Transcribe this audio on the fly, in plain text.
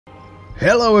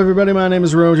Hello everybody, my name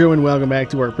is Rojo and welcome back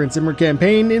to our Prince Imrik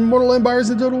campaign in Mortal Empires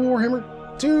and Total War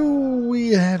Warhammer 2. We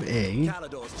have a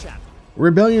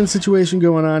rebellion situation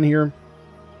going on here,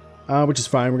 which is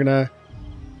fine. We're going to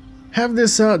have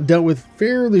this dealt with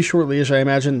fairly shortly-ish, I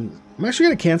imagine. I'm actually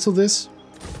going to cancel this.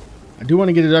 I do want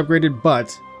to get it upgraded,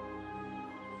 but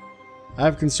I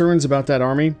have concerns about that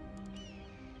army,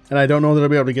 and I don't know that I'll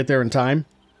be able to get there in time.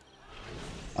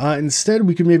 Instead,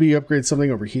 we could maybe upgrade something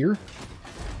over here.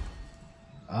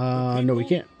 No, we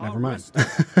can't. Never mind.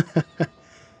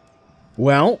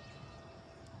 Well,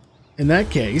 in that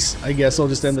case, I guess I'll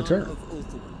just end the turn.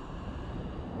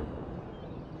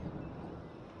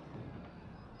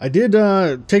 I did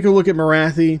take a look at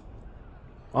Marathi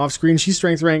off screen. She's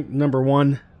strength rank number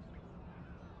 1.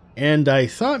 And I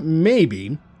thought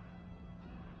maybe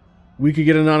we could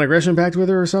get a non-aggression pact with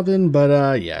her or something,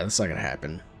 but yeah, that's not going to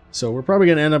happen. So we're probably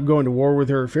going to end up going to war with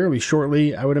her fairly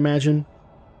shortly, I would imagine.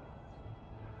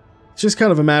 It's just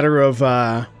kind of a matter of,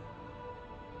 are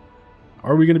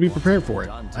we going to be prepared for it,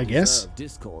 I guess?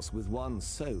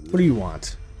 What do you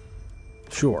want?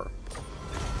 Sure.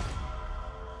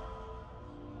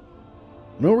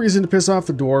 No reason to piss off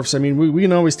the dwarfs. I mean, we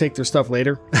can always take their stuff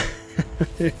later.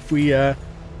 If we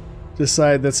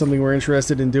decide that's something we're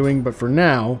interested in doing. But for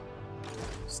now,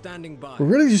 we're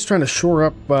really just trying to shore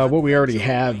up what we already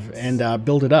have and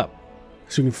build it up.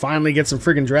 So we can finally get some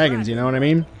friggin' dragons, you know what I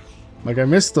mean? Like, I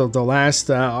missed the last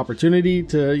opportunity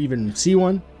to even see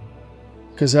one,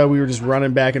 because we were just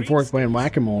running back and forth playing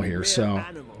whack-a-mole here, so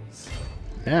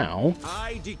now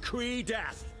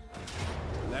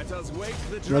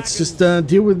let's just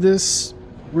deal with this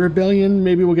rebellion.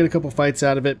 Maybe we'll get a couple fights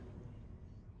out of it.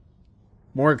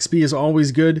 More XP is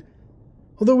always good,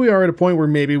 although we are at a point where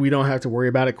maybe we don't have to worry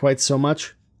about it quite so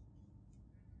much.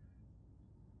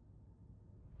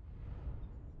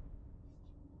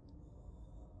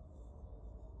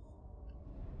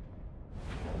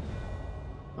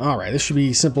 Alright, this should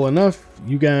be simple enough.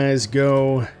 You guys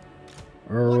go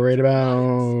right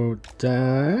about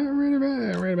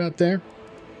there.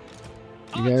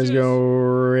 You guys go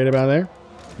right about there.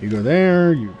 You go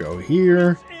there, you go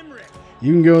here.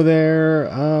 You can go there.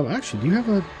 Actually, do you have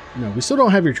a... No, we still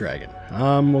don't have your dragon.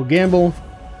 We'll gamble.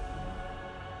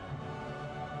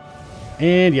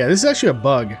 And yeah, this is actually a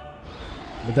bug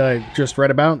that I just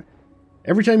read about.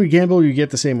 Every time you gamble, you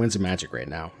get the same wins of magic right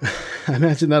now. I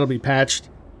imagine that'll be patched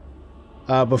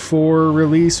before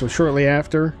release or shortly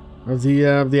after of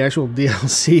the actual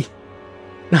DLC.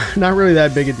 Not really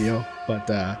that big a deal, but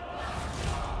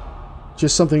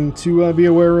just something to be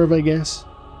aware of, I guess.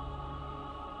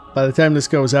 By the time this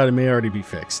goes out, it may already be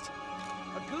fixed.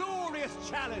 A glorious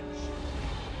challenge.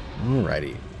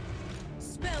 Alrighty.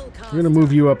 We're gonna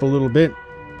move you up a little bit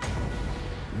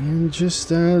and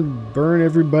just burn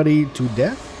everybody to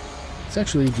death. Let's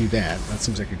actually do that. That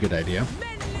seems like a good idea.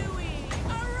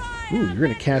 Ooh, you're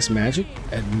gonna cast magic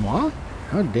at moi?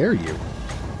 How dare you?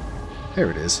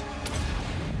 There it is.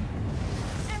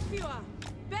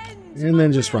 And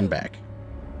then just run back.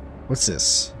 What's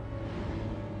this?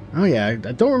 Oh yeah, I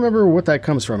don't remember what that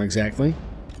comes from exactly.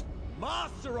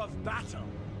 Master of battle.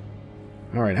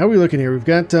 Alright, how are we looking here? We've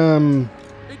got It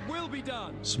will be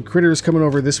done. some critters coming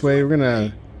over this way. We're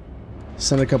gonna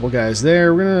send a couple guys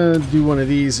there. We're gonna do one of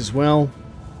these as well.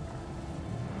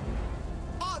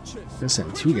 Gonna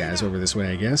send 2 guys over this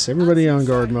way, I guess. Everybody on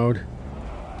guard mode.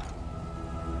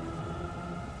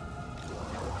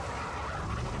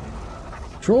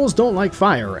 Trolls don't like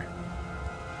fire.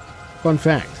 Fun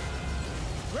fact.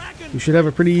 You should have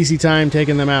a pretty easy time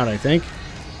taking them out, I think.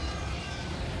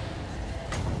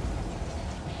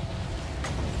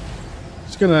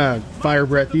 Just gonna fire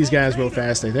breath these guys real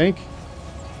fast, I think.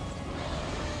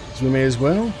 So we may as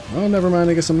well. Oh, never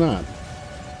mind, I guess I'm not.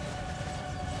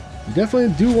 We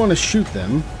definitely do want to shoot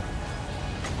them.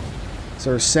 It's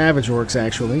our savage orcs,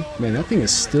 actually. Man, that thing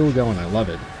is still going. I love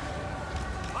it.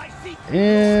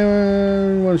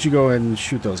 And why don't you go ahead and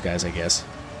shoot those guys, I guess.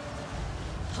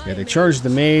 Yeah, they charged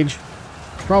the mage.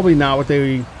 Probably not what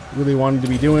they really wanted to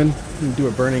be doing. We can do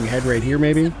a burning head right here,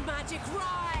 maybe.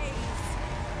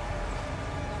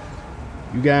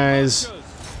 You guys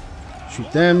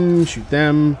shoot them, shoot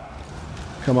them.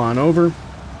 Come on over.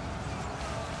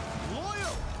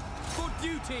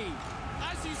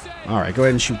 Alright, go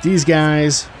ahead and shoot these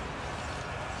guys.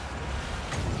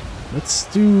 Let's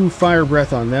do fire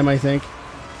breath on them, I think.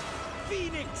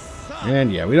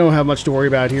 And yeah, we don't have much to worry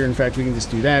about here. In fact, we can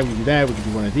just do that, we can do that, we can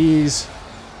do one of these.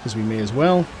 Because we may as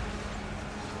well.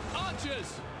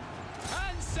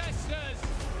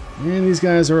 And these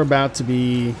guys are about to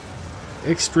be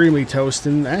extremely toast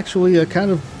in actually a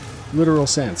kind of literal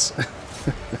sense.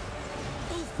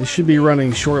 They should be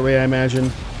running shortly, I imagine.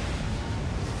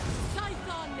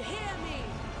 Scython, hear me.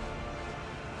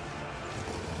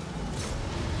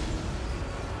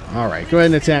 Alright, go ahead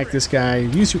and attack this guy.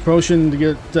 Use your potion to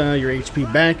get your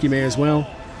HP back. You may as well.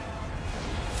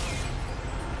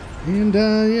 And,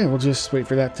 yeah, we'll just wait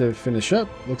for that to finish up.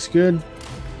 Looks good.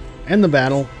 End the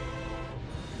battle.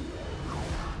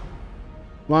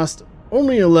 Lost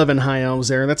only 11 high elves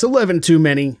there. That's 11 too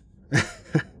many.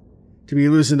 To be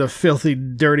losing to filthy,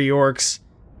 dirty orcs.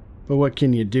 But what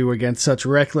can you do against such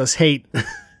reckless hate?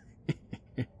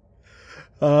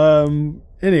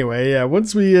 Anyway, yeah,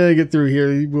 once we get through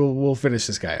here, we'll finish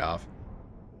this guy off.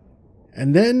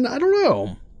 And then, I don't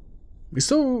know. We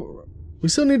still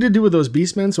need to do with those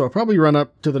beastmen, so I'll probably run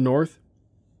up to the north.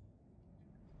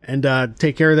 And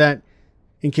take care of that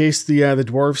in case the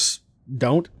dwarfs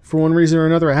don't, for one reason or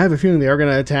another. I have a feeling they are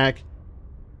going to attack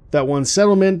that one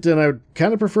settlement, and I would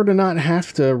kind of prefer to not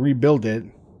have to rebuild it,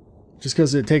 just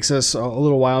because it takes us a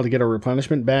little while to get our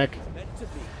replenishment back.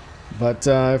 But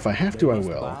if I have to, I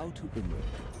will.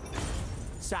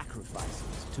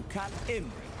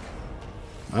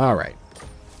 Alright.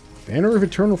 Banner of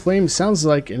Eternal Flame sounds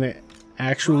like an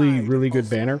actually really good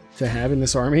banner to have in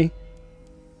this army.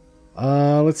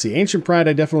 Let's see. Ancient Pride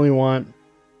I definitely want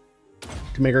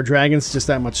to make our dragons just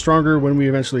that much stronger when we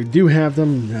eventually do have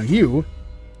them. Now you...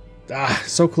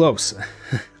 so close.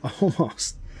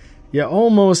 Almost. You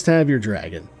almost have your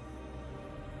dragon.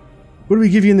 What do we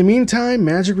give you in the meantime?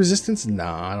 Magic resistance?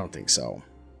 Nah, I don't think so.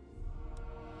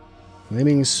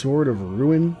 Flaming Sword of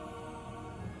Ruin.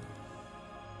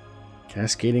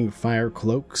 Cascading Fire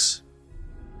Cloaks.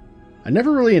 I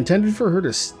never really intended for her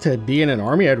to be in an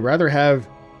army. I'd rather have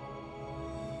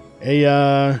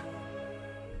a,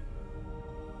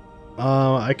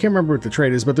 I can't remember what the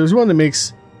trait is, but there's one that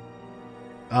makes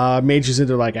mages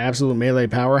into like absolute melee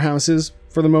powerhouses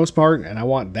for the most part, and I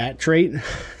want that trait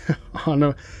on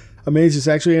a mage that's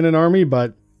actually in an army,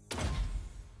 but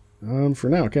for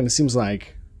now it kind of seems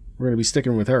like we're going to be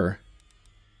sticking with her.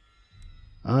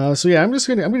 So yeah, I'm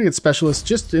gonna get specialists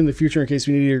just in the future in case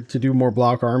we need to do more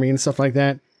block army and stuff like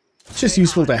that. It's just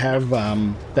useful to have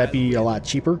that be a lot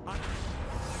cheaper.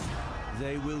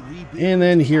 And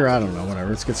then here, I don't know,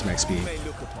 whatever, let's get some XP.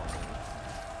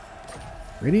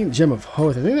 Radiant Gem of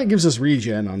Hoth, I think that gives us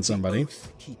regen on somebody.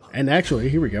 And actually,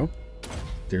 here we go.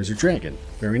 There's your dragon.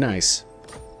 Very nice.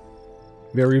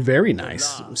 Very, very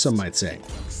nice, some might say.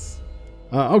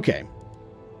 Okay.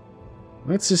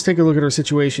 Let's just take a look at our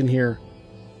situation here.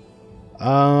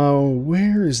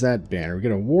 Where is that banner? We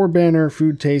got a War Banner,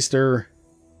 Food Taster,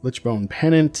 Lichbone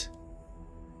Pennant,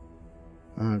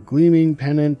 Gleaming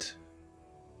Pennant.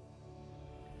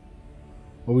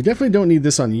 Well, we definitely don't need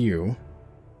this on you.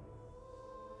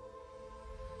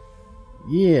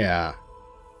 Yeah.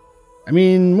 I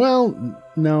mean, well,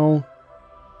 no.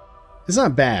 It's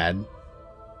not bad.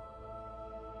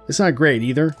 It's not great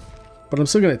either, but I'm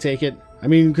still going to take it. I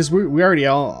mean, because we already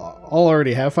all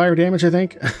already have fire damage, I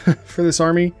think, for this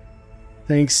army.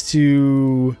 Thanks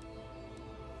to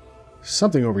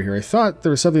something over here. I thought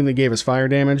there was something that gave us fire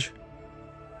damage.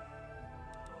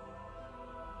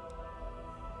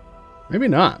 Maybe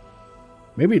not.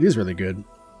 Maybe it is really good.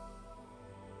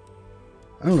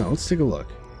 I don't know. Let's take a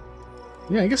look.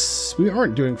 Yeah, I guess we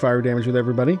aren't doing fire damage with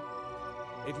everybody.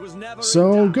 It was never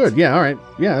So, good. Yeah, alright.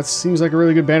 Yeah, that seems like a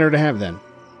really good banner to have then.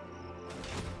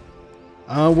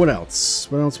 What else?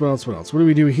 What else? What else? What else? What do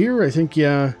we do here? I think,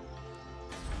 yeah...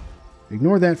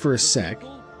 Ignore that for a sec.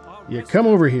 Yeah, come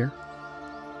over here.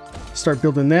 Start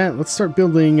building that. Let's start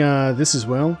building this as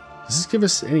well. Does this give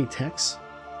us any techs?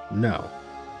 No.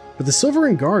 But the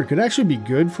Silver Guard could actually be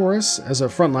good for us as a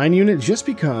frontline unit just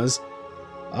because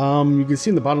you can see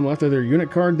in the bottom left of their unit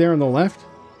card there on the left,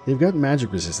 they've got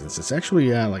magic resistance. It's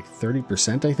actually like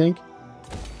 30%, I think.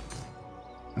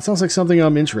 That sounds like something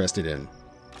I'm interested in.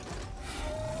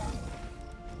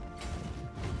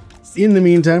 In the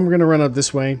meantime, we're going to run up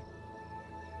this way.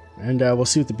 And we'll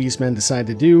see what the Beastmen decide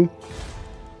to do.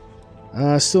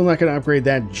 Still not going to upgrade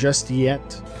that just yet.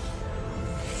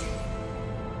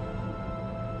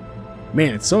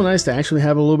 Man, it's so nice to actually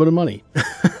have a little bit of money.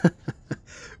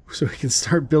 So we can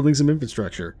start building some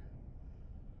infrastructure.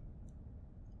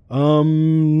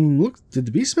 Look, did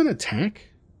the Beastmen attack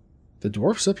the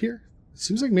dwarfs up here?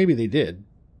 Seems like maybe they did.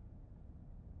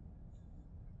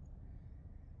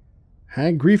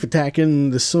 Hag Grief attacking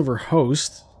the Silver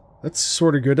Host. That's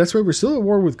sort of good. That's why we're still at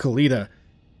war with Caledor.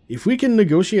 If we can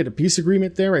negotiate a peace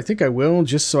agreement there, I think I will,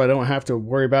 just so I don't have to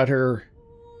worry about her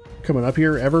coming up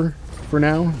here ever, for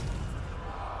now.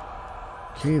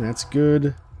 Okay, that's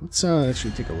good. Let's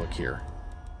actually take a look here.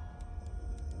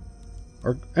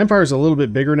 Our Empire's a little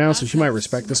bit bigger now, so she might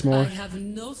respect us more. I have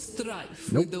no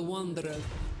strife Nope. with the Wanderer.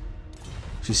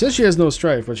 She says she has no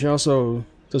strife, but she also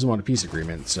doesn't want a peace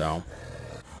agreement, so...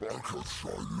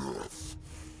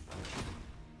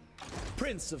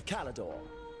 Prince of Caledor.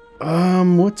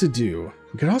 What to do?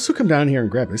 We could also come down here and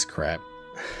grab this crap.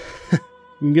 We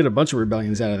can get a bunch of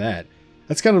rebellions out of that.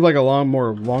 That's kind of like a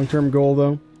more long-term goal,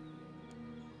 though.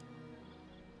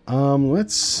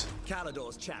 Let's...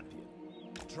 Caledor's champion.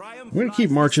 I'm going to keep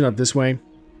marching up this way. And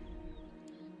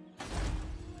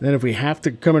then if we have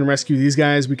to come and rescue these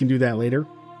guys, we can do that later.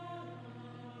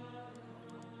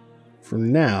 For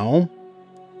now,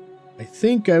 I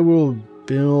think I will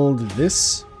build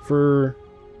this for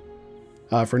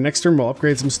next turn. We'll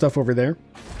upgrade some stuff over there.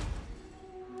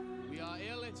 We are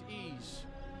ill at ease.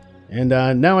 And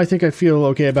now I think I feel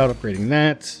okay about upgrading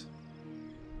that.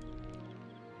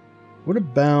 What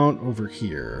about over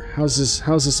here? How's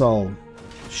this all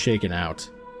shaken out?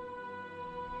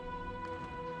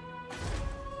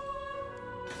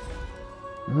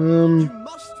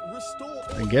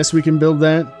 I guess we can build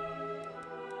that.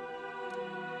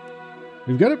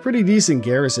 We've got a pretty decent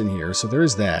garrison here, so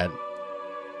there's that.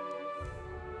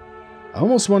 I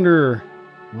almost wonder...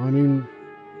 Well, I mean...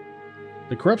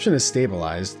 The corruption is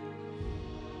stabilized.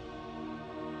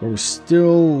 But we're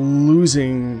still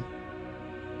losing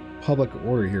public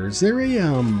order here. Is there a,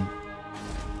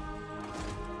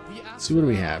 Let's see, what do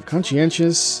we have?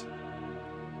 Conscientious.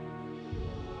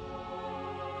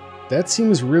 That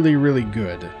seems really, really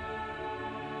good.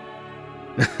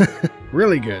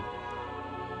 Really good.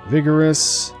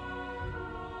 Vigorous.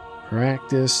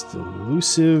 Practiced.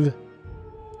 Elusive.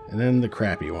 And then the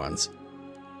crappy ones.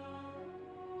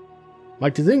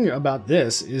 Like, the thing about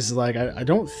this is, like, I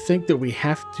don't think that we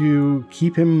have to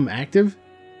keep him active.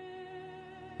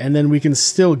 And then we can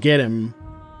still get him,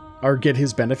 or get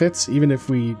his benefits, even if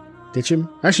we ditch him.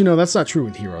 Actually, no, that's not true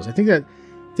with heroes. I think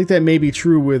that may be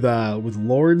true with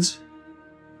lords,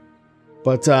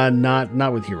 but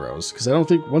not with heroes. Because I don't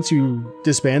think once you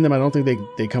disband them, I don't think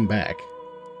they come back.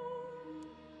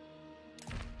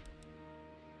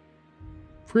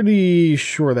 Pretty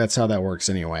sure that's how that works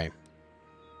anyway.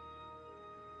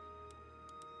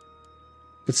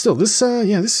 But still, this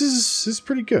yeah, this is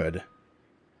pretty good.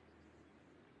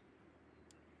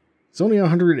 It's only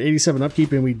 187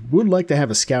 upkeep, and we would like to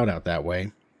have a scout out that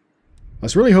way. I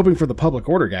was really hoping for the public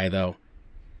order guy, though.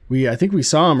 I think we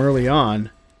saw him early on,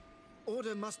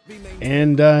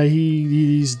 and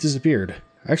he's disappeared.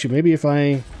 Actually, maybe if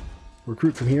I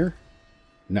recruit from here?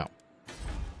 No.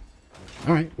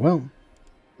 Alright, well,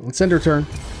 let's end our turn.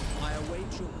 I await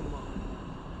your command.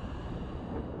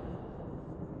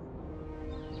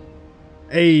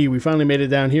 Hey, we finally made it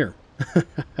down here.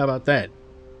 How about that?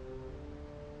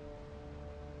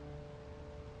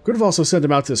 Could have also sent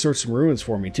him out to search some ruins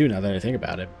for me, too, now that I think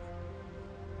about it.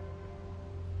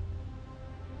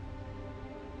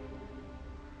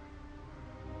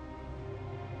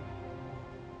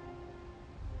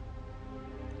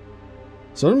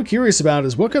 So what I'm curious about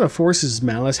is what kind of forces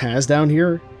Malice has down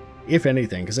here, if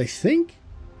anything, because I think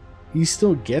he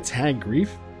still gets Hag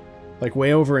Grief, like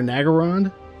way over in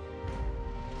Nagarond.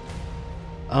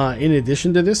 In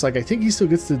addition to this, like, I think he still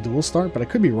gets the dual start, but I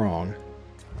could be wrong.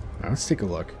 Let's take a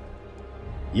look.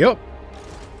 Yup.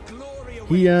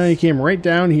 He came right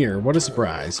down here. What a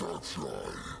surprise.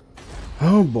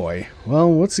 Oh boy.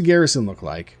 Well, what's the garrison look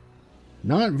like?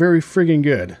 Not very friggin'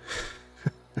 good.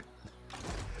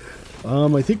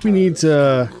 I think we need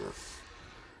to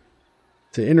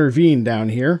intervene down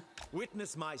here.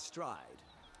 Witness my stride.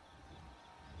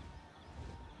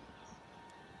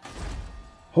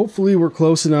 Hopefully we're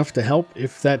close enough to help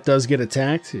if that does get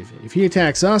attacked. If he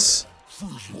attacks us,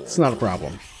 it's not a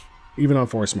problem. Even on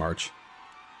force march.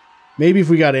 Maybe if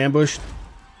we got ambushed.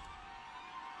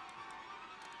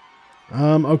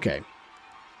 Okay.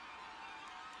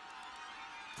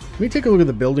 Let me take a look at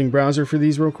the building browser for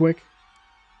these real quick.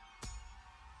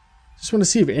 Just want to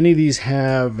see if any of these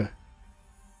have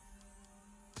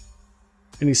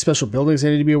any special buildings I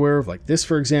need to be aware of, like this,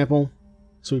 for example.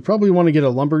 So we probably want to get a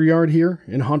lumber yard here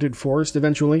in Haunted Forest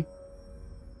eventually.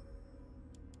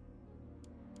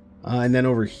 And then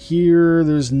over here,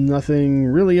 there's nothing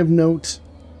really of note.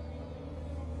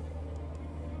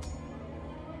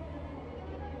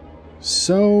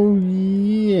 So,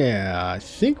 yeah, I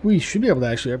think we should be able to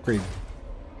actually upgrade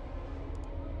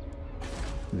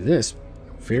this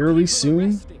fairly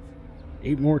soon.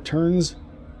 8 more turns.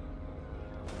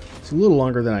 It's a little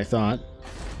longer than I thought.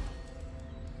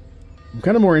 I'm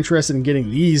kind of more interested in getting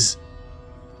these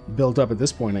built up at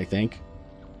this point, I think.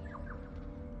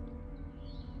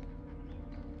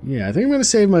 Yeah, I think I'm going to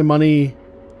save my money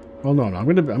Well, no, I'm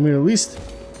gonna at least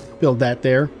build that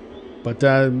there. But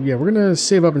yeah, we're gonna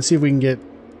save up and see if we can get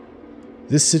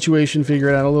this situation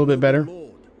figured out a little bit better.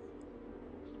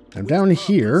 I'm down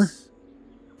here.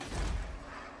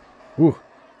 Ooh,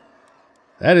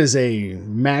 that is a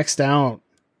maxed out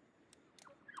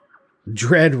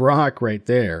Dread Rock right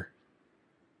there.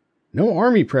 No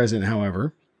army present,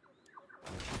 however,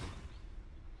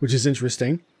 which is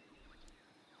interesting.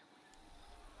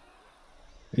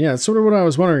 Yeah, that's sort of what I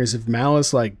was wondering, is if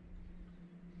Malice, like,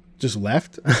 just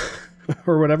left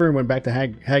or whatever and went back to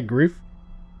Hag Grief.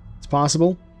 It's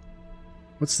possible.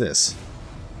 What's this?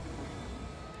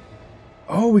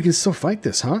 Oh, we can still fight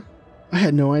this, huh? I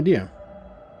had no idea.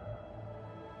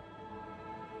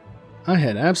 I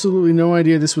had absolutely no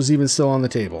idea this was even still on the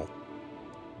table.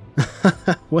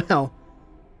 Well,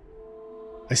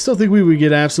 I still think we would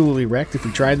get absolutely wrecked if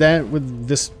we tried that with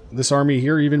this army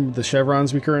here, even with the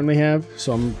chevrons we currently have.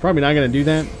 So I'm probably not going to do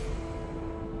that.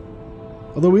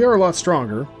 Although we are a lot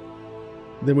stronger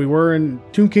than we were, and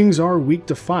Tomb Kings are weak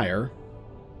to fire.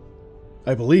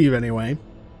 I believe, anyway.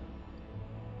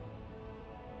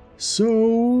 So,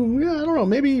 yeah, I don't know.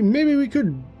 Maybe we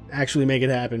could actually make it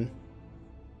happen.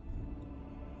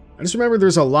 I just remember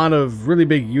there's a lot of really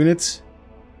big units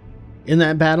in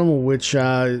that battle, which is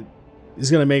going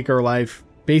to make our life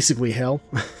basically hell.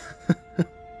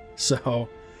 So,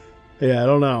 yeah, I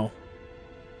don't know.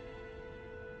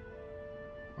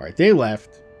 Alright, they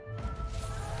left.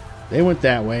 They went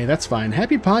that way. That's fine.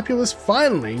 Happy Populace.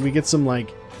 Finally, we get some,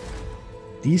 like,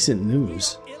 decent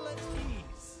news.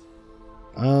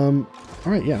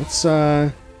 Alright, yeah, let's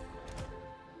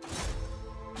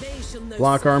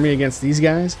block army against these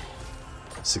guys.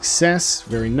 Success.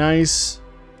 Very nice.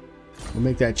 We'll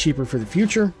make that cheaper for the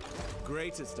future.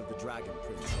 Greatest of the dragon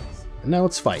princes. And now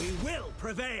let's fight. We will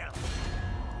prevail.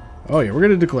 Oh yeah, we're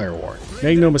gonna declare war.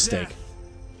 Make no mistake.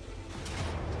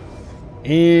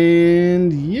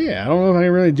 And yeah, I don't know if I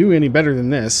can really do any better than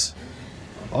this,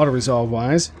 auto-resolve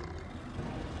wise.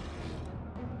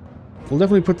 We'll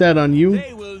definitely put that on you.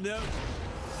 They will know.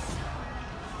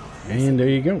 And there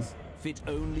you go. Fit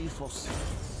only for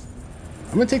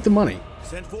I'm gonna take the money.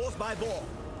 sent forth by Vor.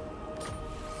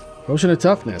 Potion of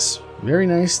Toughness. Very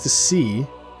nice to see.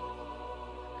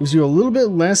 Gives you a little bit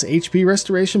less HP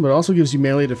restoration, but also gives you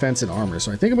melee defense and armor.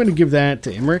 So I think I'm going to give that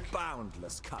to Imrik.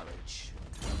 Boundless courage.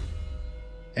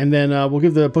 And then we'll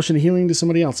give the Potion of Healing to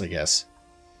somebody else, I guess.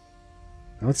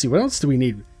 Now, let's see, what else do we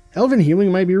need? Elven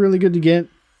Healing might be really good to get.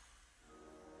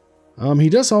 He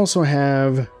does also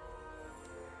have...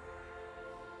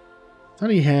 I thought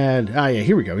he had... Ah, yeah,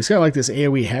 here we go. He's got like this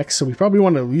AoE Hex, so we probably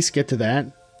want to at least get to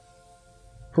that.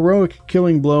 Heroic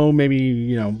Killing Blow, maybe,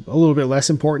 you know, a little bit less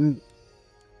important.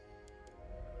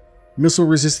 Missile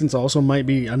Resistance also might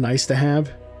be a nice to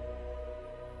have.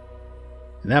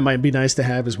 And that might be nice to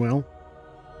have as well.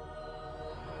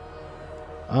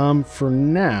 For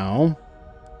now,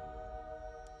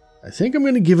 I think I'm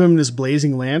going to give him this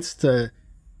Blazing Lance to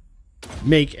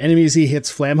make enemies he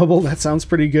hits flammable. That sounds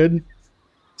pretty good.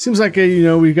 Seems like, you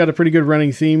know, we've got a pretty good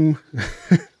running theme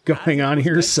going on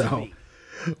here, so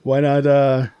why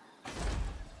not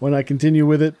continue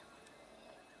with it?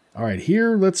 All right,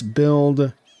 here, let's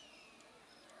build...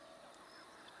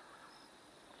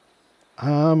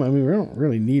 I mean, we don't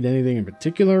really need anything in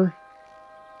particular.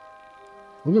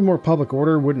 A little bit more public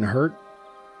order wouldn't hurt.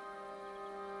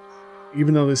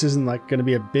 Even though this isn't like going to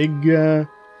be a big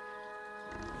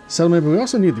settlement, but we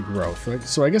also need the growth. Right?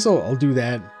 So I guess I'll do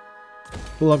that.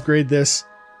 We'll upgrade this.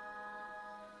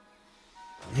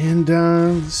 And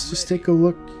let's just take a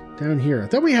look down here. I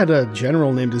thought we had a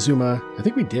general named Azuma. I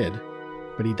think we did,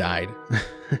 but he died.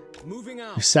 Moving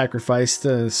out. He sacrificed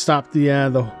to stop the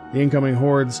incoming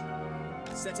hordes.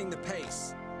 Setting the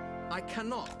pace. I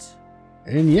cannot.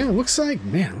 And yeah, it looks like,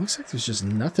 man, it looks like there's just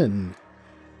nothing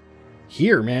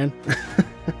here, man.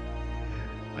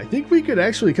 I think we could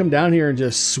actually come down here and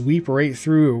just sweep right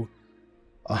through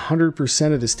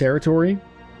 100% of this territory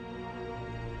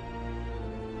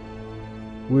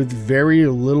with very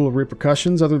little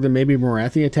repercussions, other than maybe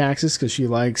Morathi attacks us because she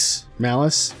likes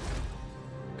Malice,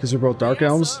 because they're both Dark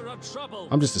Elves.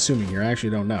 I'm just assuming here, I actually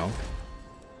don't know.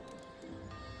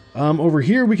 Over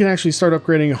here, we can actually start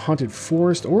upgrading Haunted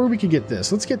Forest, or we could get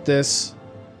this. Let's get this,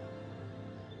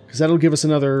 because that'll give us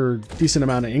another decent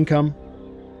amount of income.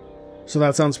 So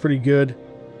that sounds pretty good.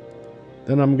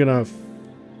 Then I'm going to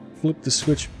flip the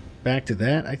switch back to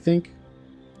that, I think,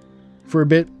 for a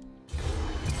bit.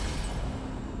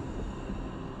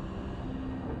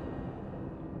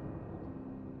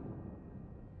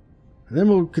 And then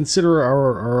we'll consider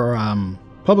our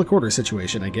public order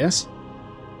situation, I guess.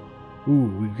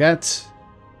 Ooh, we've got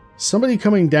somebody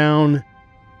coming down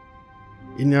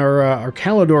in our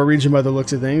Caledor region by the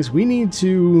looks of things. We need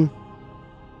to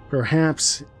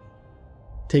perhaps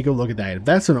take a look at that. If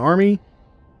that's an army,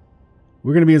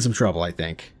 we're going to be in some trouble, I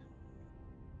think.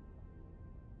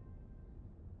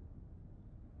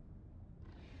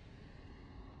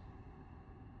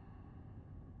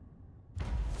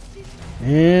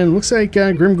 And looks like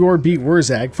Grimgor beat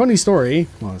Wurzag. Funny story.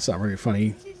 Well, it's not really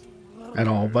funny at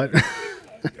all, but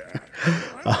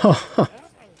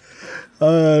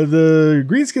the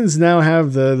Greenskins now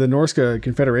have the Norse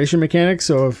Confederation mechanic,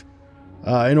 so if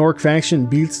an orc faction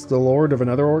beats the lord of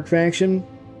another orc faction,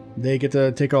 they get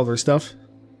to take all their stuff.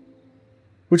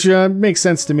 Which makes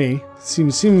sense to me.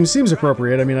 Seems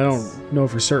appropriate. I mean, I don't know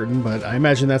for certain, but I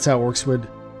imagine that's how orcs would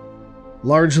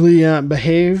largely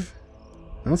behave.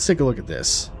 Now let's take a look at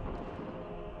this.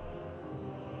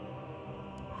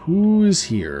 Who is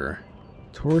here?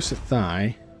 Taurus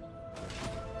Athai.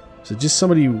 Is it just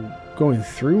somebody going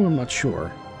through? I'm not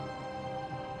sure.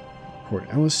 Port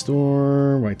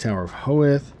Ellistor, White Tower of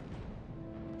Hoeth.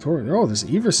 Oh, this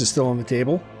Everus is still on the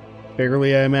table.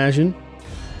 Barely, I imagine.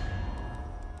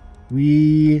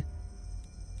 They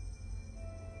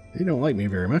don't like me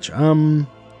very much.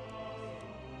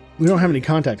 We don't have any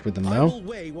contact with them, though. I will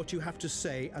weigh what you have to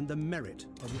say and the merit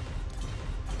of it.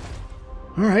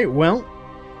 All right, well,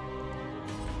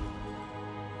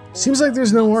 seems like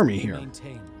there's no army here.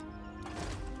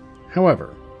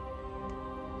 However,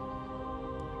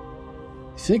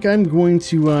 I think I'm going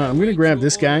to grab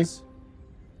this guy,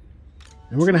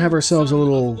 and we're gonna have ourselves a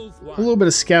little bit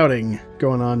of scouting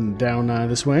going on down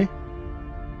this way.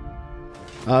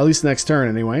 At least next turn,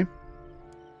 anyway.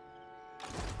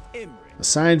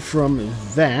 Aside from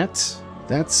that,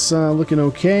 that's looking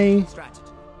okay.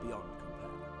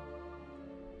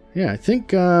 Yeah, I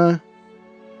think we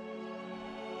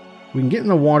can get in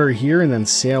the water here and then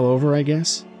sail over, I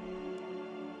guess.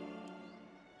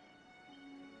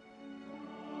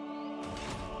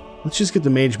 Let's just get the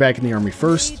mage back in the army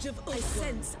first.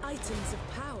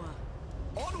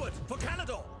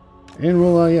 And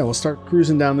we'll start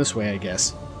cruising down this way, I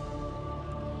guess.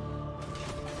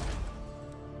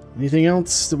 Anything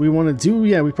else that we want to do?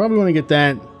 Yeah, we probably want to get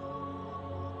that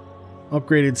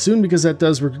upgraded soon, because that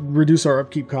does reduce our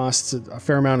upkeep costs a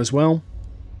fair amount as well.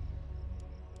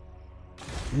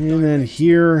 And then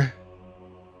here...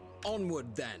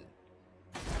 Onward, then.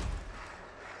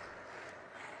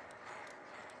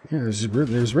 Yeah,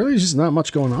 there's really just not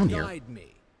much going on here.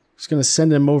 Just going to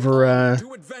send him over...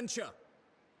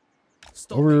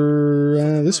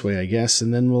 this way, I guess,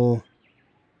 and then we'll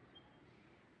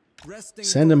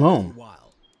send him home.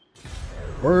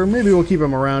 Or maybe we'll keep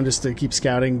him around just to keep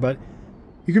scouting, but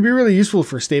he could be really useful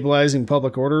for stabilizing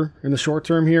public order in the short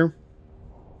term here.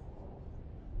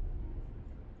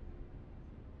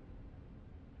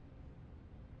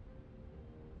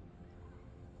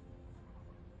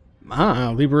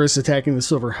 Libra is attacking the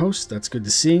Silver Host. That's good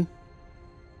to see.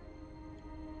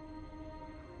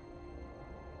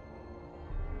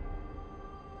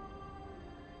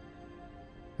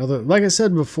 Although, like I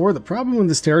said before, the problem with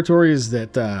this territory is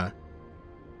that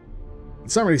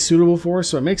it's not really suitable for us,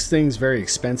 so it makes things very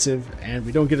expensive, and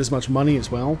we don't get as much money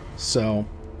as well. So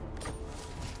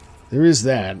there is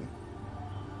that.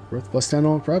 Growth plus 10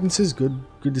 all provinces, good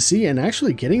to see. And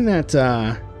actually getting that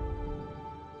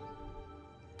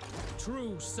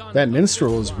that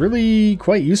minstrel is really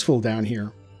quite useful down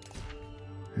here.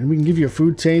 And we can give you a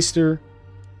food taster.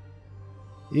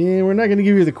 Yeah, we're not going to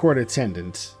give you the court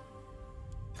attendant.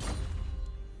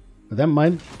 But that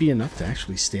might be enough to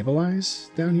actually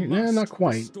stabilize down here. Nah, not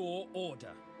quite.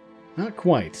 Not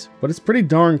quite, but it's pretty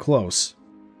darn close.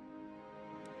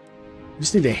 We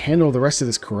just need to handle the rest of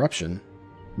this corruption.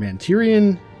 Man,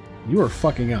 Tyrion, you are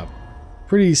fucking up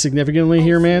pretty significantly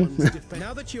here, man.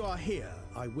 Now that you are here,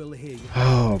 I will hear you.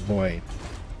 Oh boy.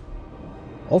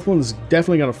 Ulthuan's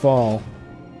definitely gonna fall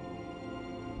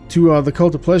to the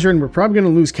Cult of Pleasure, and we're probably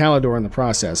gonna lose Caledor in the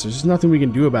process. There's just nothing we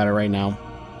can do about it right now.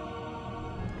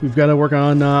 We've got to work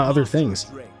on other things.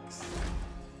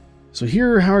 So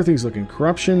here, how are things looking?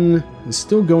 Corruption is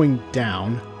still going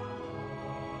down.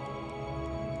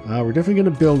 We're definitely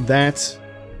going to build that.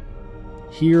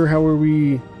 Here, how are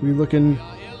we looking?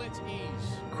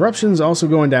 Corruption's also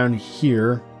going down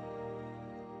here.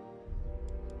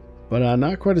 But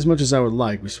not quite as much as I would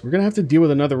like. We're going to have to deal with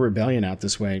another rebellion out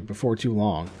this way before too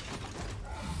long.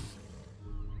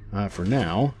 For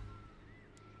now,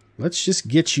 let's just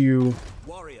get you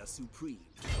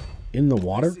in the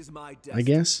water, I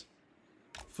guess.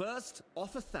 First,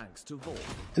 offer thanks to Vol.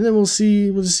 And then we'll just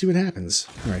see what happens.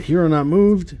 Alright, hero not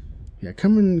moved. Yeah,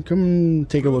 come and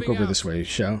take a look over this way,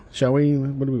 shall we?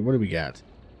 What do we got?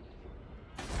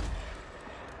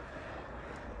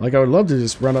 Like, I would love to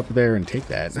just run up there and take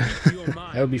that.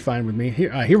 That would be fine with me.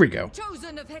 Here we go.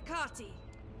 Chosen of Hecate.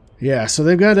 Yeah, so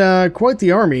they've got quite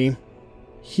the army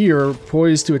here,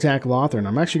 poised to attack Lothern.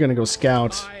 I'm actually going to go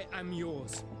scout I am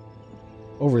yours.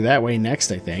 over that way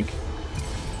next, I think.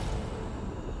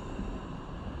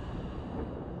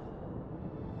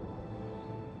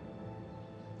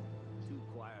 Too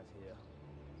quiet here.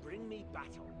 Bring me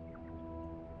battle.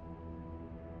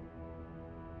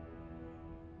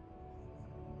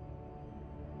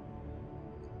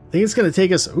 I think it's going to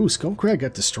take us... Ooh, Skullcrag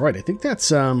got destroyed. I think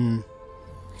that's,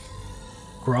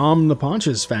 Grom the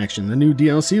Paunch's faction, the new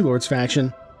DLC Lord's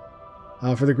faction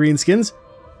for the Greenskins.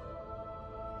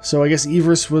 So I guess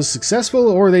Everus was successful,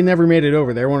 or they never made it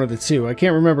over there, one of the two. I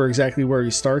can't remember exactly where he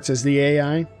starts as the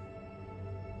AI.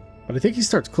 But I think he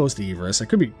starts close to Everus. I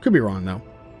could be wrong, though.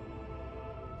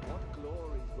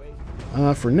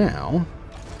 For now...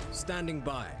 Standing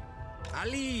by.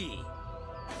 Ali!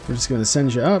 We're just going to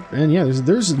send you up. And yeah,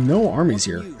 there's no armies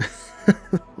here.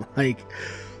 Like,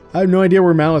 I have no idea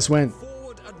where Malice went.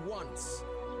 Forward at once.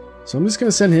 So I'm just going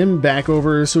to send him back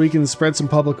over so he can spread some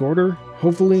public order,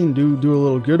 hopefully, and do a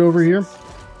little good over here.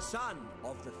 Son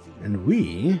of the field. And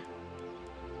we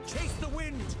Chase the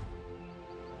wind.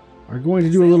 are going to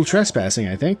do a little trespassing,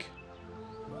 I think.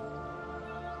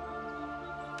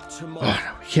 Tomorrow.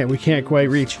 Oh, no, we can't quite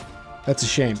reach. That's a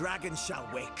shame. Dragon shall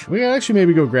wake. We gotta actually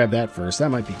maybe go grab that first. That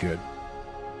might be good.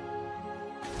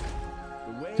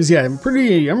 Because yeah,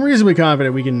 I'm reasonably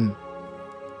confident we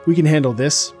can handle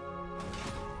this.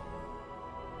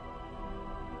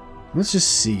 Let's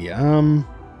just see. I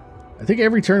think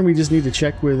every turn we just need to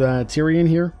check with Tyrion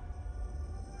here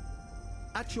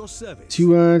At your service.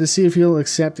 to see if he'll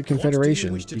accept the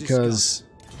Confederation, wish to because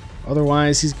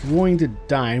otherwise he's going to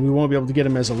die and we won't be able to get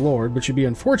him as a lord, which would be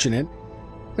unfortunate.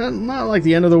 Not like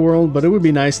the end of the world, but it would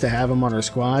be nice to have him on our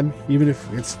squad, even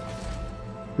if it's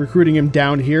recruiting him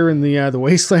down here in the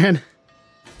wasteland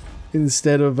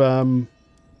instead of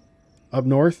up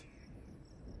north.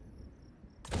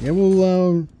 Yeah,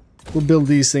 we'll build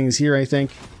these things here, I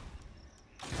think.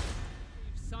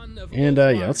 Son of And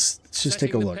Ulthuan, yeah, let's just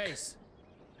take a setting the look. pace.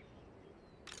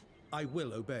 I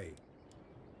will obey.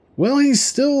 Well, he's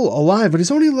still alive, but he's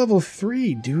only level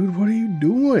 3, dude. What are you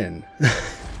doing?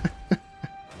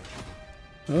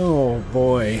 Oh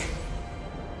boy.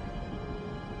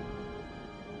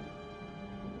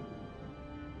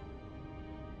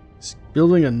 He's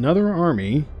building another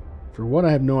army for what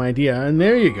I have no idea. And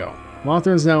there you go.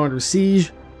 Lothern's now under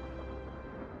siege.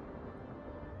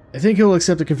 I think he'll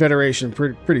accept the Confederation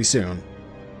pretty soon.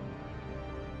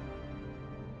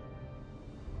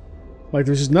 Like,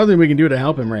 there's just nothing we can do to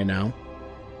help him right now.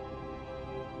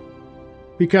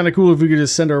 Be kind of cool if we could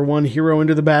just send our one hero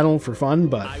into the battle for fun,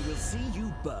 but I will see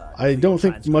you burn. I don't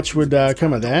think much would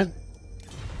come of that.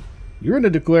 You're going to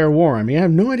declare war on me. I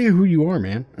have no idea who you are,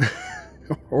 man.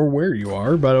 Or where you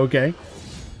are, but okay.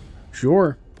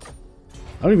 Sure.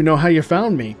 I don't even know how you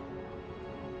found me.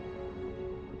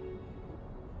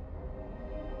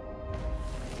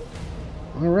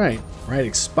 Alright. Right,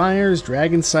 expires.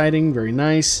 Dragon sighting. Very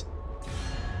nice.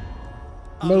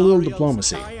 How about a little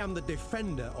diplomacy? I am the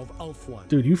defender of Ulthuan.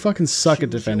 Dude, you fucking suck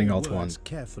at Choose defending your Ulthuan. words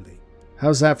carefully.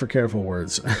 How's that for careful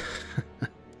words?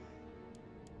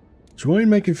 Join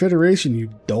my confederation, you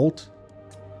dolt.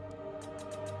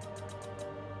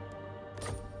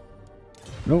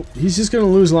 Nope, he's just gonna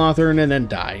lose Lothern and then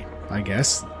die, I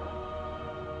guess.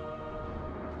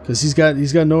 Because he's got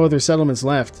no other settlements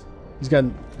left. He's got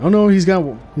he's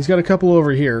got a couple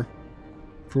over here.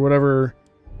 For whatever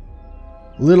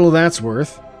little that's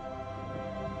worth.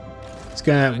 He's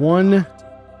got What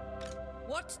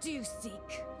do you seek?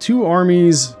 2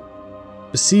 armies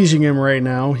besieging him right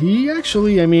now. He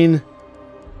actually, I mean,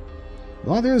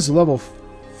 Lothern's level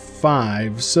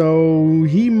 5, so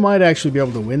he might actually be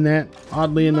able to win that,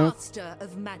 oddly enough. Master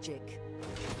of magic.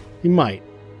 He might.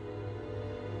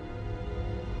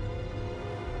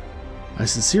 I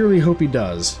sincerely hope he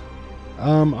does.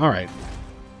 Alright.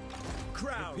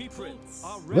 Crown prince.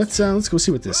 Let's go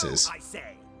see what this is. I say.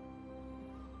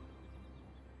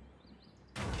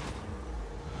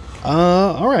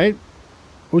 Alright.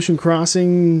 Ocean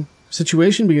crossing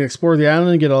situation. We can explore the island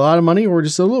and get a lot of money, or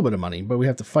just a little bit of money, but we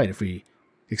have to fight if we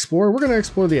explore. We're gonna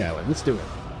explore the island. Let's do it.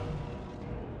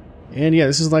 And yeah,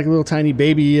 this is like a little tiny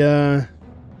baby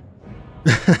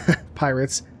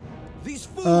pirates. These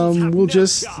fools have We'll no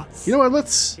just, chance. you know what,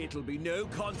 let's It'll be no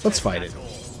fight it.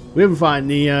 We haven't fought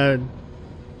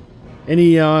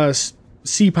any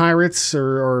sea pirates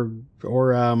or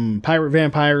pirate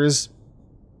vampires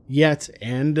yet,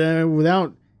 and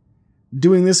without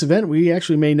doing this event, we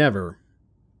actually may never.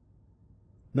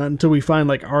 Not until we find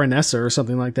like Aranessa or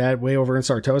something like that way over in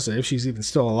Sartosa, if she's even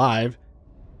still alive.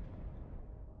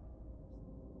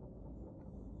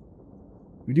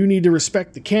 We do need to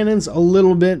respect the cannons a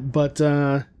little bit, but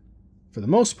for the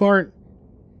most part,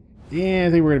 yeah,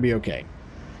 I think we're going to be okay.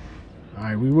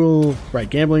 Alright, we will... Right,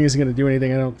 gambling isn't going to do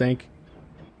anything, I don't think.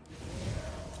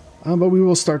 But we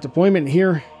will start deployment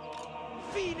here.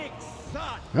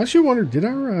 I actually wonder, did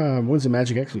our Winds of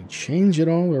Magic actually change at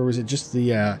all, or was it just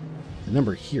the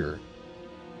number here?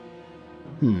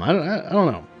 I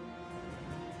don't know.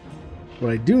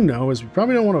 What I do know is we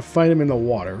probably don't want to fight them in the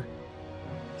water.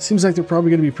 Seems like they're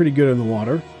probably going to be pretty good in the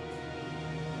water.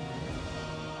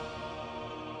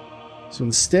 So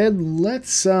instead,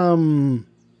 let's I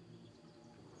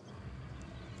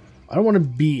don't want to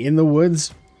be in the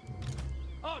woods.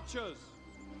 Archers.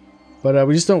 But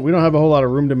we don't have a whole lot of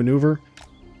room to maneuver.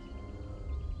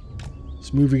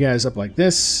 Let's move you guys up like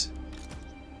this.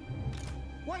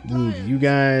 Move you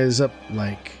guys up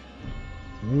like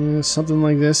something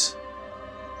like this.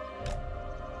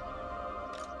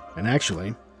 And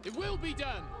actually, It will be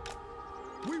done.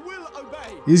 We will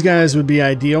obey. these guys would be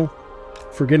ideal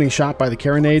for getting shot by the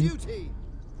carronade.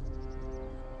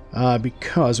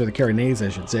 Because, or the carronades I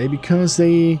should say, because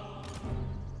they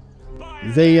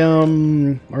are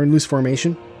in loose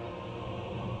formation.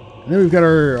 And then we've got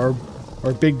our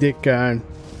big dick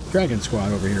dragon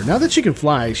squad over here. Now that she can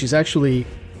fly, she's actually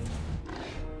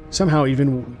somehow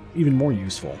even more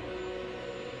useful.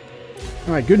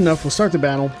 Alright, good enough. We'll start the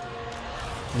battle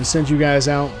and send you guys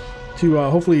out to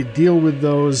hopefully deal with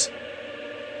those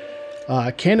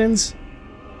cannons.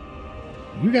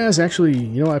 You guys actually,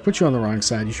 you know, I put you on the wrong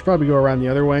side. You should probably go around the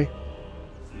other way.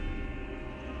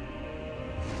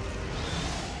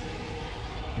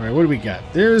 Alright, what do we got?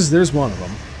 There's one of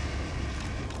them.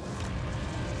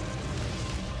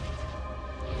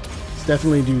 Let's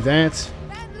definitely do that.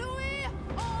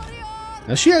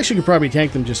 Now she actually could probably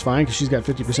tank them just fine because she's got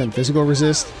 50% physical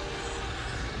resist.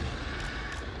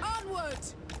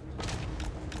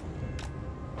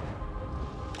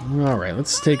 Alright,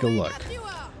 let's take a look.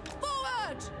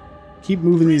 Keep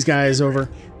moving these guys over.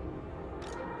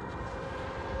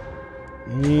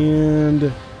 And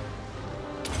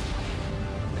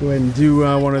go ahead and do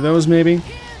one of those maybe.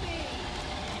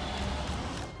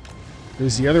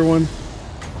 There's the other one.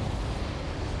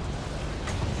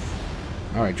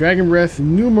 Alright, Dragon Breath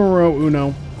numero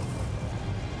uno.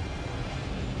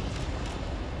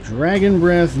 Dragon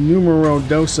Breath numero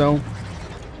doso.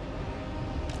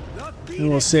 And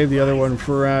we'll save the other one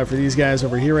for these guys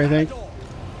over here, I think.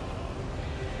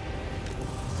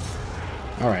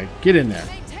 Alright, get in there.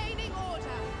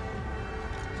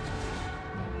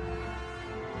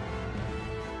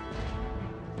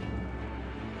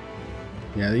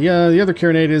 Yeah, the other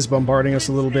carronade is bombarding us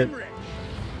a little bit.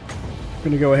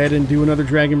 Gonna go ahead and do another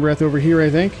Dragon Breath over here, I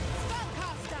think.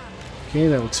 Okay,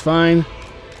 that looks fine.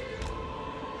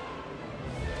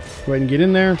 Go ahead and get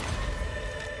in there.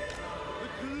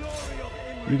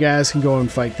 You guys can go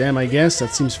and fight them, I guess.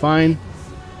 That seems fine.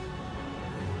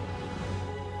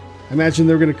 I imagine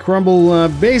they're going to crumble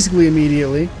basically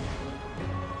immediately.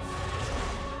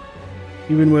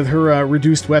 Even with her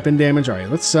reduced weapon damage. Alright,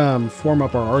 let's form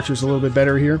up our archers a little bit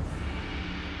better here.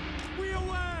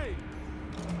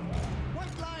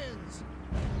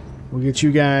 We'll get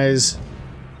you guys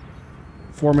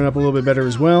forming up a little bit better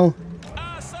as well.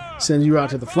 Send you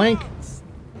out to the flank.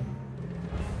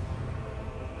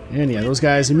 And yeah, those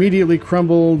guys immediately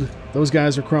crumbled. Those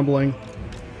guys are crumbling.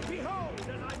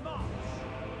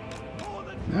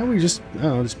 Now we just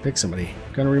pick somebody.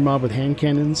 Gunnery mob with hand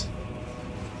cannons.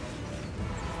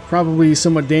 Probably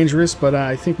somewhat dangerous, but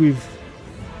I think we're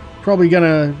probably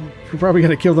gonna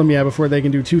kill them, yeah, before they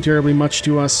can do too terribly much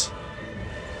to us.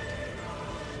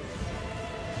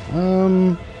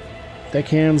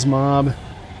 Deckhands mob.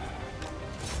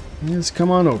 Yes,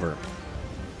 come on over.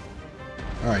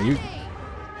 Alright, you...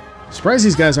 Surprised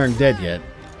these guys aren't dead yet.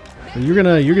 But you're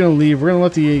gonna leave. We're gonna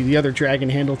let the other dragon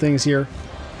handle things here.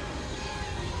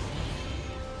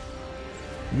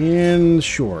 And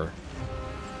sure.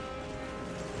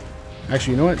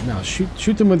 Actually, you know what? No,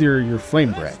 shoot them with your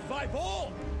flame breath.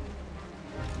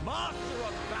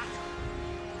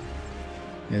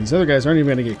 Yeah, these other guys aren't even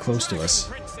gonna get close to us.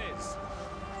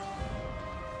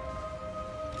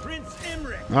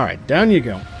 All right, down you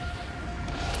go.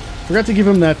 Forgot to give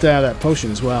him that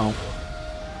potion as well.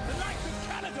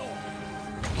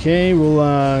 Okay,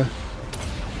 we'll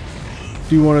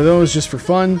do one of those just for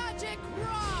fun.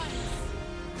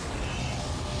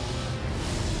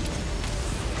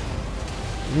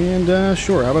 And,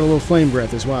 sure, how about a little flame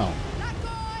breath as well?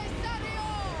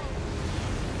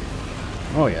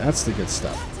 Oh yeah, that's the good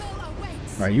stuff.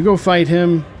 Alright, you go fight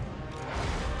him.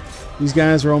 These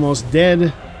guys are almost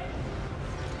dead.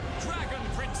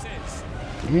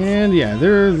 And yeah,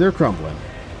 they're crumbling.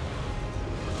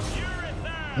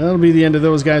 That'll be the end of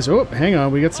those guys. Oh, hang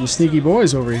on, we got some sneaky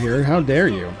boys over here. How dare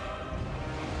you?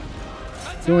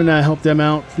 Go and help them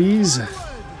out, please. As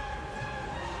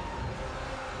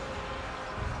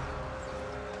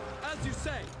you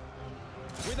say,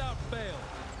 without fail.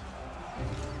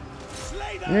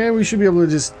 Yeah, we should be able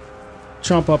to just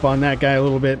chomp up on that guy a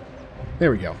little bit. There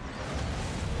we go.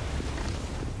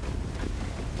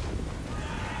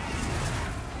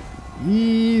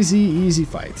 Easy, easy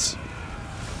fights.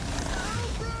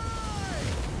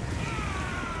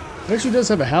 He actually does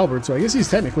have a halberd, so I guess he's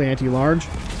technically anti-large.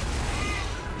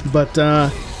 But,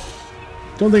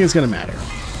 don't think it's going to matter.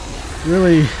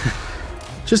 Really,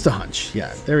 just a hunch.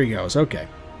 Yeah, there he goes. Okay.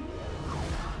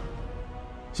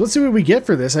 So let's see what we get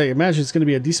for this. I imagine it's going to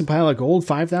be a decent pile of gold.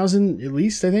 5,000 at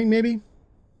least, I think, maybe?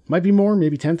 Might be more,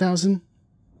 maybe 10,000.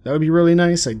 That would be really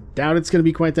nice. I doubt it's going to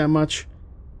be quite that much.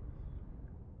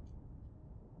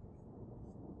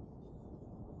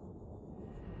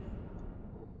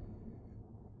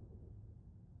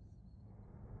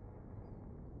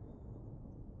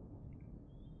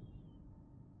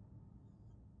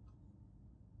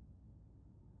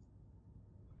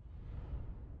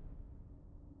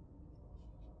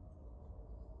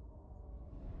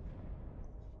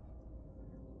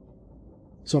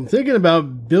 So I'm thinking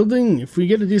about building, if we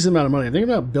get a decent amount of money, I'm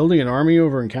thinking about building an army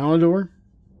over in Caledor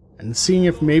and seeing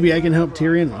if maybe I can help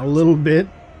Tyrion a little bit.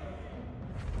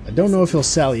 I don't know if he'll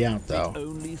sally out, though.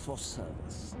 Only for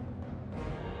service.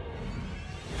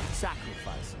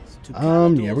 Sacrifices to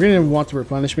Yeah, we're going to want the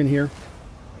replenishment here.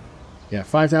 Yeah,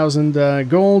 5,000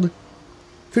 gold.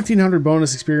 1,500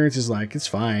 bonus experience is like, it's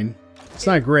fine. It's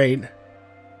not great.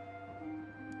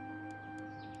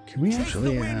 Can we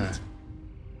actually,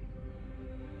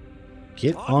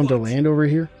 get onto land over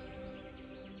here?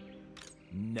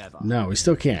 Never. No, we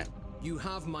still can't. You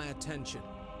have my attention.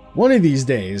 One of these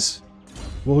days,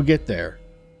 we'll get there.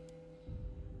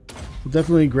 We'll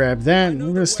definitely grab that, and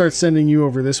we're going to start sending you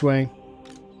over this way.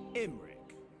 Imrik.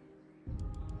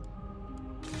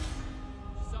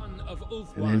 Son of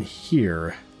And then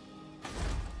here.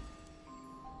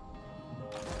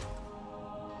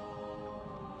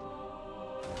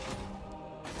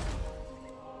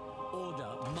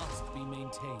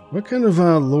 What kind of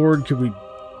lord could we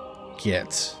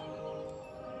get?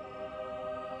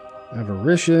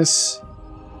 Avaricious.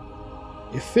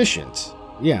 Efficient.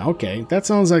 Yeah, okay. That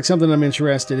sounds like something I'm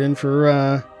interested in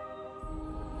for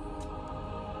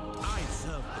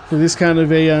this kind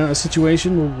of a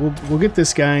situation. We'll get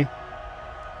this guy.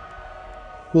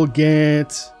 We'll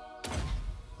get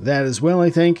that as well, I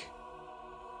think.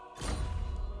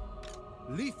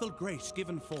 Lethal grace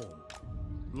given form.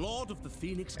 Lord of the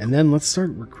Phoenix. And then let's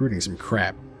start recruiting some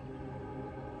crap.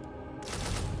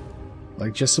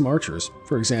 Like just some archers,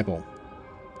 for example.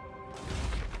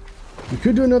 We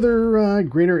could do another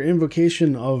greater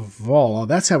invocation of Vol. Oh,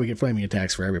 that's how we get flaming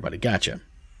attacks for everybody. Gotcha.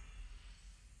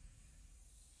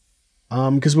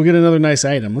 Because we'll get another nice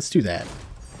item. Let's do that.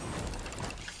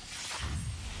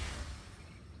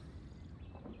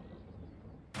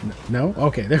 No?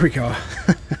 Okay, there we go.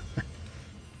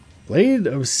 Blade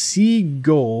of Sea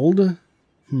Gold.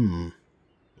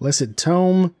 Blessed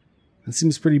Tome. That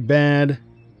seems pretty bad.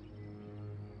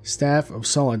 Staff of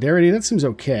Solidarity. That seems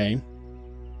okay.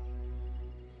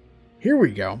 Here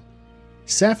we go.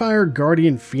 Sapphire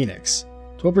Guardian Phoenix.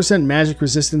 12% magic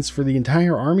resistance for the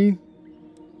entire army.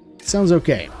 Sounds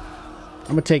okay. I'm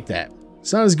going to take that.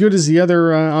 It's not as good as the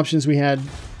other options we had. I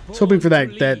was hoping for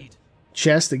that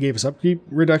chest that gave us upkeep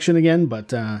reduction again,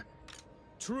 but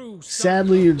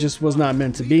sadly, it just was not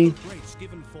meant to be.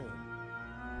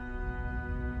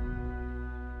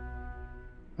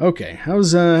 Okay,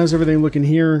 how's everything looking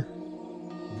here?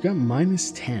 We've got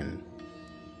 -10.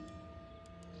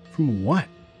 From what?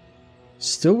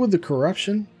 Still with the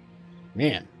corruption?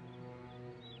 Man.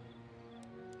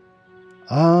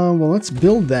 Well, let's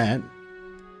build that.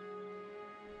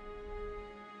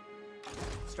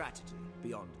 Strategy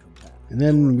beyond compare. And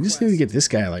then we just need to get this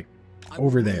guy, like,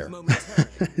 over there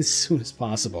as soon as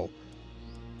possible.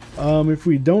 If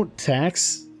we don't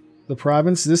tax the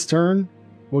province this turn,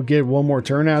 we'll get one more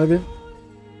turn out of it.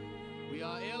 We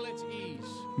are ill at ease.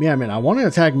 Yeah, I mean, I want to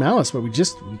attack Malice, but we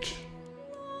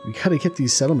gotta get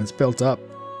these settlements built up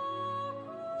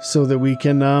so that we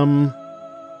can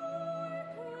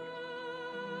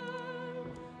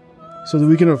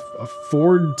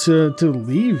afford to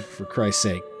leave, for Christ's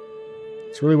sake.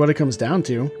 It's really what it comes down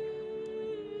to.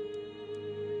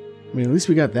 I mean, at least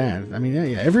we got that. I mean,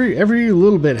 yeah, every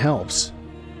little bit helps.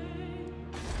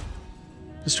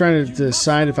 Just trying to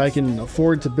decide if I can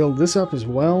afford to build this up as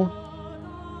well.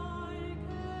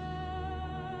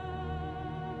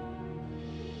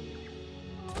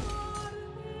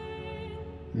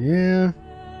 Yeah.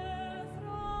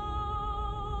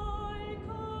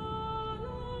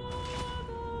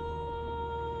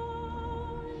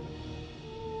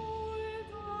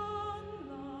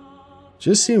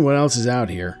 Just seeing what else is out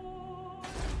here.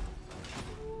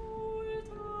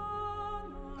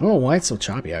 I don't know why it's so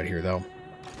choppy out here, though.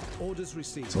 Orders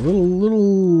received. It's a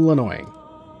little annoying.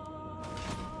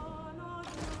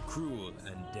 Cruel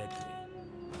and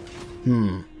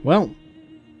deadly. Well,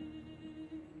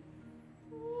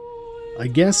 I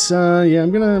guess yeah,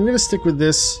 I'm gonna stick with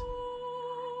this.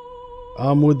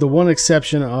 With the one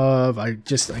exception of I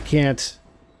can't.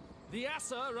 The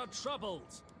Assa are troubled.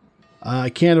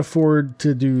 I can't afford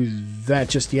to do that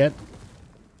just yet.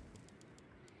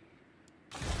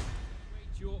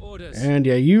 Your orders. And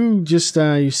yeah, you just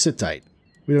you sit tight.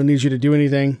 We don't need you to do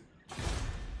anything.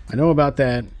 I know about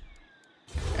that.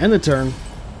 End the turn.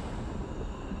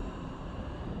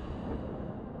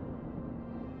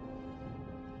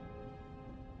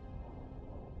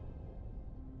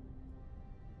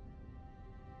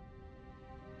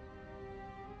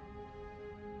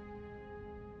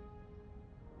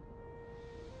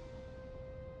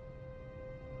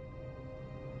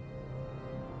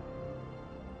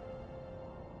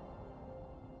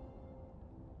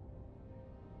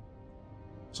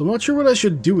 So I'm not sure what I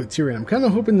should do with Tyrion. I'm kind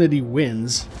of hoping that he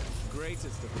wins. Greatest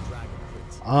of the dragon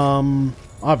prince.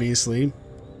 Obviously.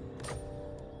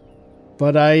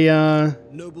 But I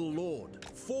Noble lord,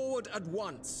 forward at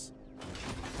once.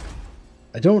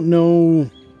 I don't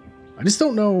know. I just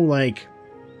don't know, like,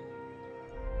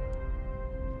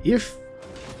 if.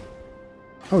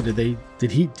 Oh, did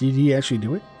he actually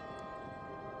do it?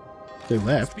 They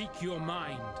left. Speak your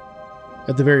mind.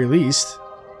 At the very least.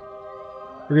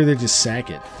 Or did they just sack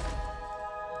it?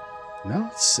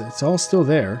 No, it's all still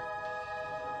there.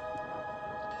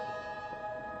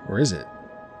 Or is it?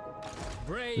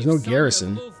 There's no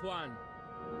garrison.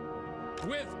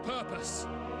 With purpose.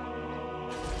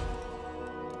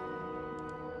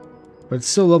 But it's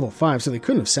still level 5, so they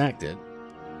couldn't have sacked it.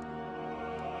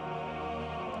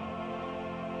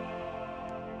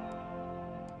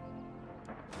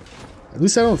 At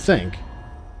least I don't think.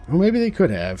 Well, maybe they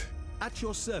could have. At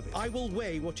your service. I will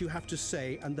weigh what you have to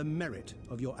say and the merit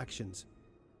of your actions.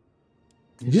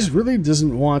 He just really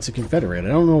doesn't want to confederate. I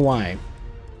don't know why.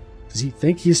 Does he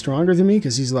think he's stronger than me?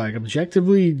 Because he's like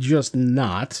objectively just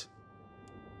not.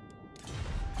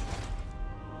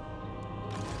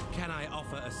 Can I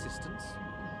offer assistance?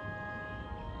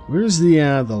 Where's the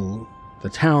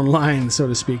town line, so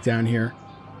to speak, down here?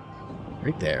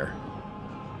 Right there.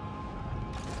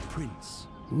 Prince.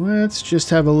 Let's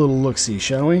just have a little look-see,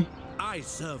 shall we? I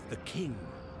serve the king.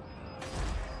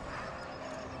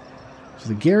 So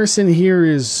the garrison here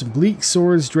is some bleak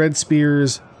swords, dread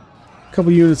spears, a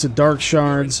couple units of dark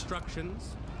shards.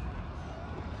 Instructions.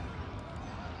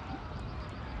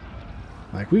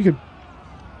 Like, we could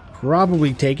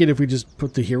probably take it if we just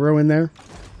put the hero in there.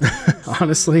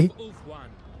 Honestly.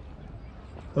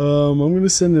 I'm gonna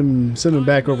send him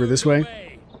back over this way.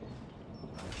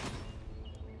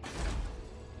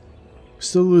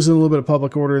 Still losing a little bit of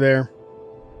public order there.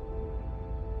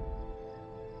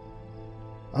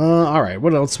 Alright,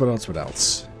 what else? So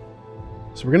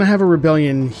we're gonna have a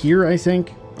rebellion here, I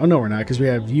think. Oh no, we're not, because we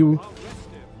have you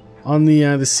on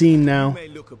the scene now.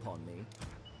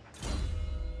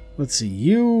 Let's see,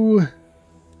 you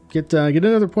get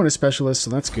another point of specialist, so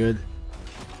that's good.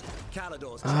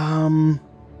 Yeah,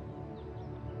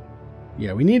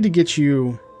 we need to get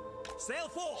you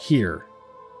here.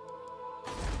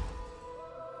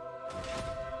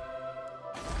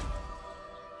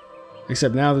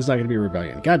 Except now there's not going to be a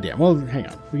rebellion. Goddamn. Well, hang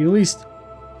on. We can at least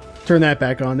turn that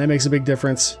back on. That makes a big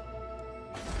difference.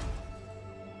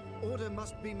 Order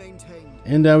must be maintained.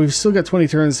 And we've still got 20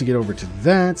 turns to get over to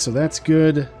that, so that's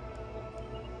good.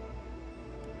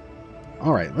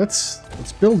 All right, let's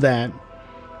build that.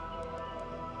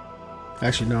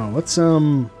 Actually, no. Let's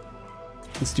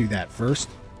do that first.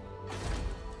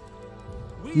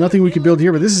 Nothing we could build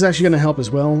here, but this is actually going to help as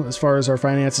well as far as our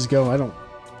finances go. I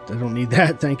don't need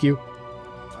that. Thank you.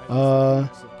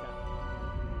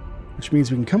 Which means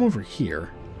we can come over here.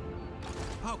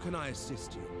 How can I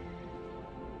assist you?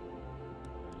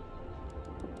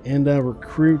 And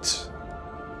recruit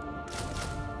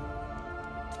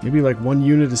maybe like 1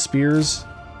 unit of spears.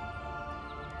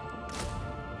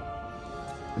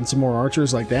 and some more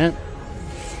archers like that.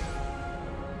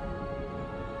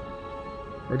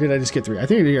 Or did I just get 3? I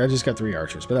think I just got 3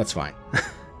 archers, but that's fine.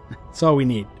 That's all we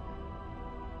need.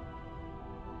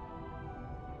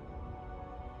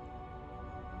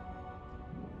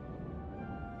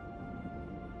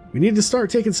 We need to start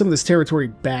taking some of this territory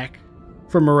back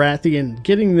from Marathi, and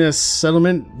getting this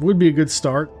settlement would be a good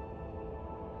start.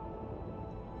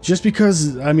 Just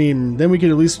because, I mean, then we could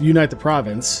at least unite the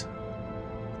province.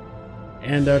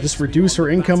 And just reduce her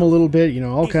income a little bit, you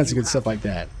know, all kinds of good stuff like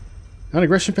that.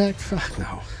 Non-aggression pact? Fuck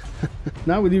no.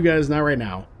 Not with you guys, not right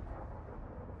now.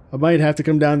 I might have to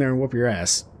come down there and whoop your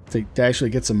ass to actually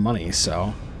get some money,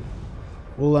 so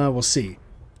we'll see.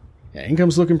 Yeah,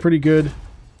 income's looking pretty good.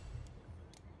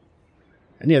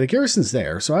 And yeah, the garrison's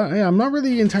there, so I'm not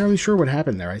really entirely sure what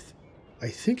happened there. I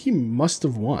think he must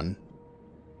have won.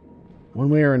 One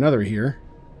way or another here.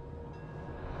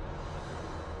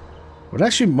 What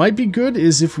actually might be good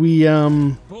is if we,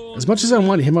 as much as I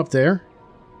want him up there,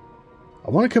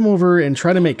 I want to come over and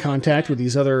try to make contact with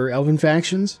these other elven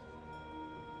factions.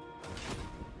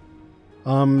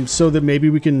 So that maybe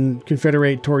we can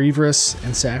confederate Torivris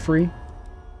and Safri.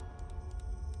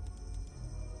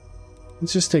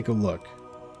 Let's just take a look.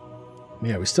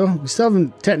 Yeah, we still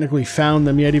haven't technically found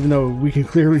them yet, even though we can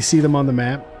clearly see them on the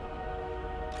map.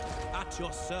 At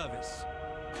your service.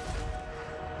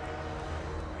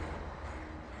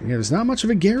 Yeah, there's not much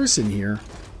of a garrison here.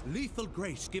 Lethal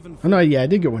grace given. Oh no, yeah, I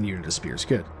did get 1 unit of spears.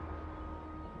 Good.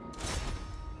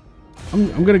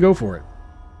 I'm gonna go for it.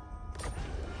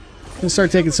 I'm gonna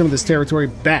start taking some of this territory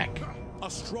back.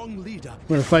 A strong leader.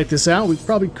 We're gonna fight this out. We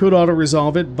probably could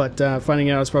auto-resolve it, but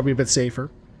finding out is probably a bit safer.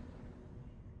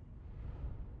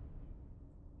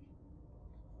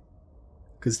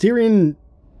 Because Tyrion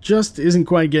just isn't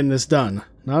quite getting this done.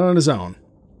 Not on his own.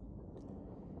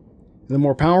 The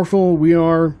more powerful we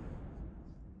are,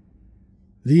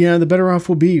 the better off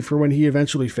we'll be for when he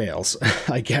eventually fails,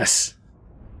 I guess.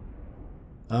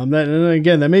 And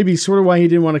again, that may be sort of why he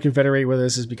didn't want to confederate with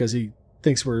us, is because he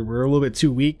thinks we're a little bit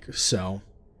too weak, so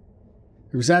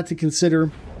there's that to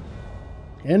consider.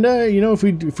 And, you know, if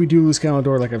we do lose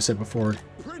Caledor, like I've said before,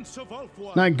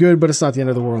 not good, but it's not the end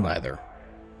of the world either.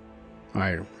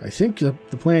 Alright, I think the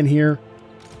plan here,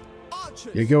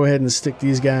 you go ahead and stick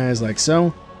these guys like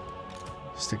so.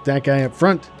 Stick that guy up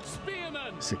front.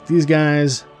 Stick these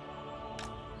guys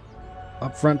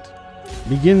up front.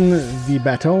 Begin the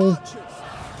battle.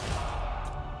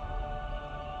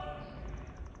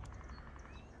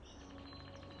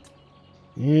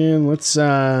 And let's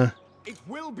It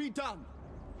will be done.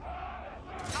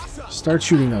 start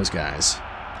shooting those guys.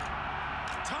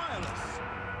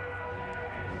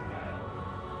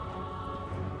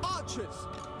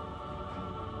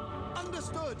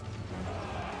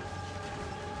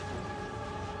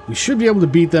 We should be able to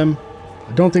beat them.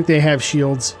 I don't think they have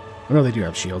shields. I know they do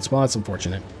have shields. Well, that's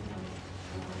unfortunate.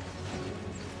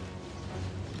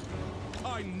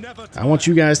 I want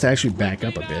you guys to actually back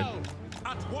up a bit.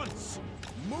 At once.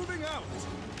 Moving out.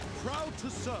 Proud to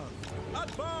serve.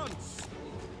 Advance.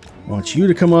 I want you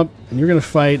to come up, and you're going to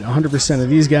fight 100% of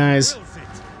these guys.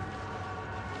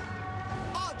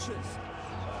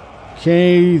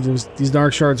 Okay, these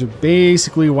dark shards are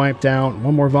basically wiped out.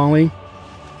 One more volley.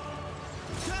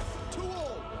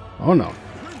 Oh no.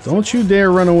 Don't you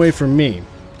dare run away from me.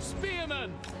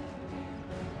 Spearmen!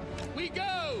 We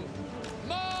go!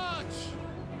 March!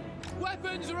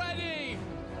 Weapons ready!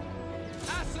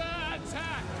 Assa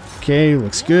attack! Okay,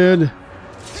 looks good.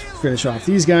 Let's finish off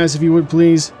these guys if you would,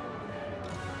 please.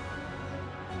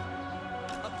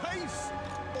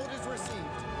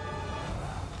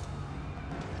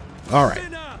 Alright.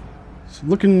 So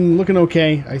looking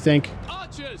okay, I think.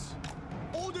 Archers!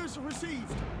 Orders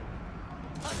received.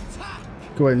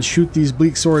 Go ahead and shoot these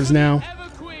bleak swords now.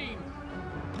 Everqueen!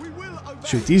 We will obey.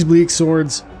 Shoot these bleak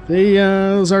swords.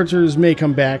 Those archers may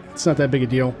come back. It's not that big a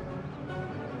deal.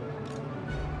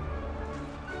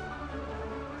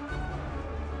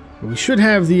 But we should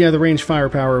have the range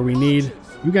firepower we need.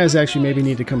 You guys actually maybe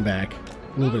need to come back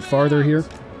a little bit farther here.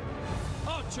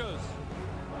 Archers!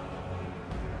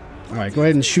 Alright, go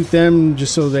ahead and shoot them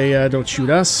just so they don't shoot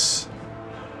us.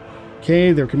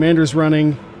 Okay, their commander's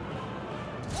running.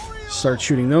 Start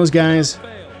shooting those guys.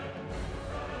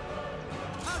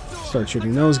 Start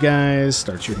shooting those guys.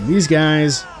 Start shooting these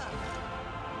guys.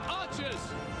 Archers!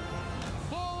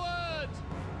 Forward!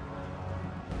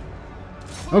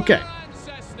 Okay.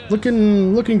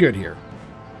 Looking good here.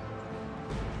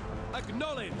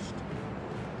 Acknowledged.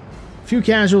 Few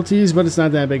casualties, but it's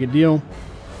not that big a deal.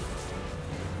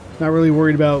 Not really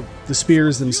worried about the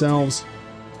spears themselves.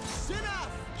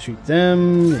 Shoot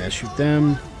them. Yeah, shoot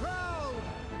them.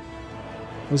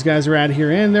 those guys are out of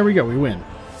here, and there we go, we win.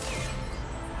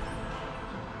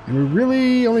 And we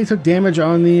really only took damage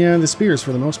on the spears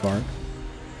for the most part.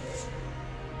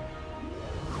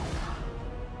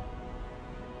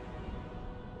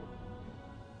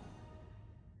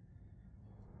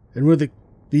 And with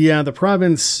the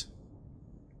province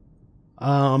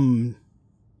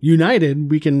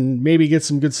united, we can maybe get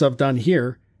some good stuff done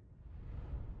here.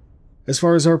 As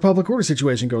far as our public order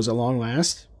situation goes at long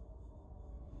last.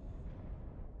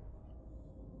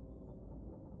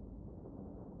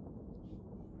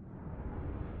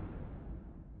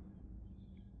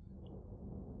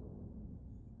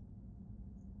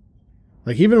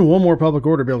 Like, even one more public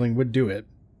order building would do it.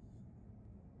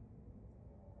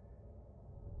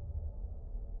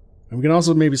 And we can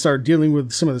also maybe start dealing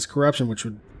with some of this corruption, which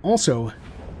would also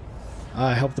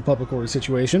help the public order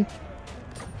situation.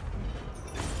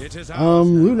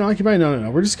 Loot and occupy? No.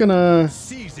 We're just gonna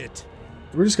Seize it.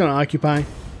 We're just gonna occupy.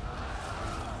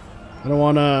 I don't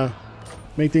want to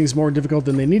make things more difficult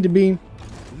than they need to be.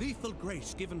 Lethal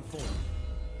grace given form.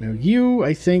 Now you,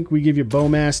 I think we give you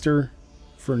Bowmaster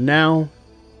for now.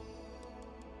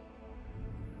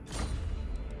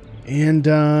 And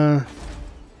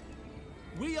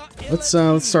let's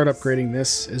start upgrading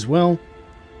this as well.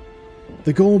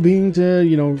 The goal being to,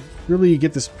 you know, really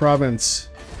get this province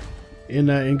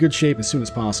in good shape as soon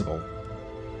as possible.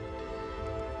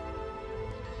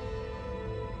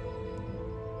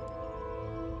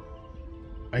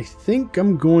 I think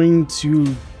I'm going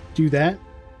to do that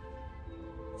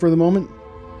for the moment.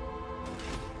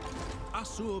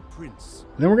 Asur Prince.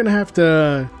 Then we're going to have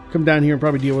to come down here and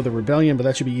probably deal with a rebellion, but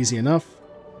that should be easy enough.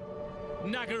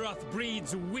 Nagaroth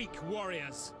breeds weak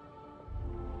warriors.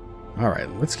 Alright,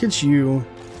 let's get you...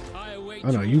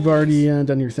 Oh no, you've already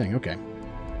done your thing. Okay.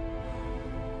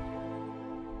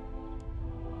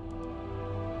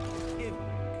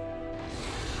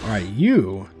 Alright,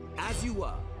 you... As you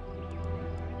were.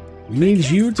 We need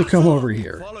you to come over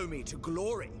here. Follow me to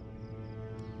glory.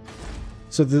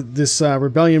 So this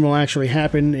rebellion will actually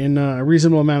happen in a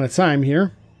reasonable amount of time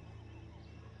here.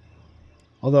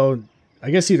 Although,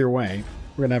 I guess either way,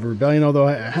 we're going to have a rebellion. Although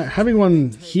having one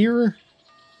here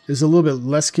is a little bit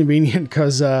less convenient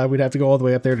because we'd have to go all the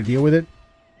way up there to deal with it.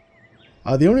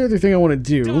 The only other thing I want to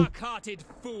do Dark-hearted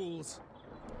fools.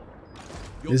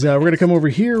 is we're going to come over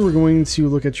here. We're going to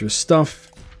look at your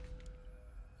stuff.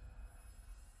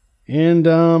 And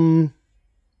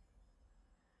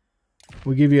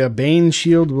we'll give you a Bane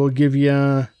shield. We'll give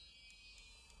you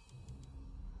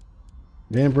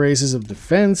Van Braces of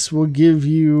Defense. We'll give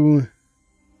you...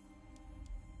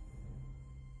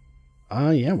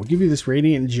 yeah, we'll give you this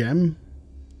Radiant Gem.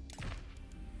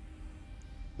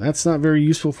 That's not very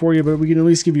useful for you, but we can at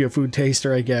least give you a food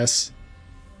taster, I guess.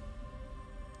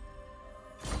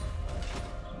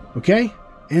 Okay,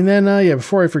 and then, yeah,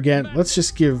 before I forget, let's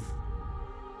just give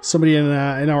somebody in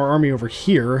our army over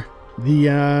here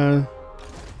the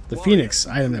Phoenix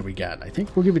item that we got. I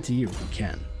think we'll give it to you if we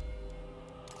can.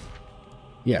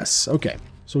 Yes, okay.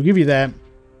 So we'll give you that.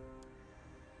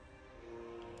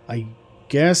 I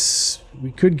guess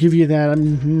we could give you that.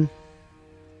 A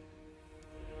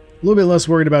little bit less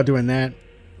worried about doing that.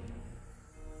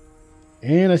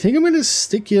 And I think I'm going to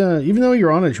stick you, even though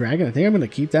you're on a dragon, I think I'm going to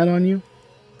keep that on you.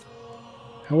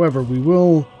 However, we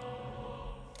will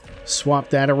swap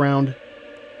that around.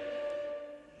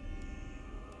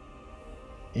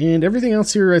 And everything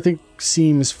else here, I think,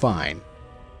 seems fine.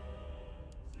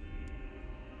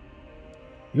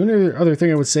 The only other thing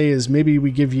I would say is maybe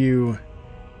we give you...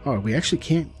 Oh, we actually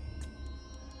can't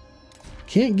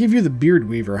give you the Beard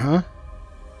Weaver, huh?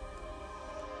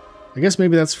 I guess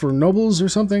maybe that's for nobles or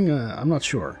something? I'm not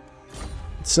sure.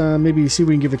 Let's maybe see if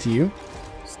we can give it to you.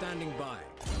 Standing by.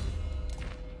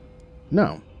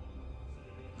 No.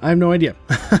 I have no idea.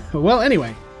 Well,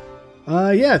 anyway.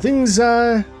 Yeah, things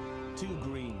have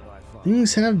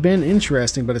been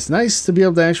interesting, but it's nice to be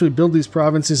able to actually build these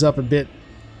provinces up a bit,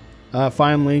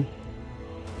 finally.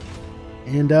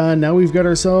 And now we've got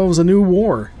ourselves a new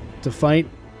war to fight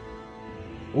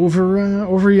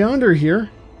over yonder here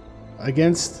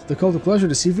against the Cult of Pleasure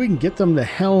to see if we can get them the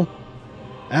hell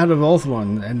out of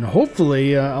Ulthuan and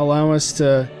hopefully allow us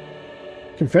to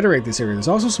confederate this area. There's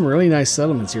also some really nice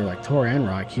settlements here, like Tor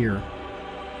Anrock here,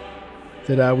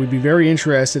 that we'd be very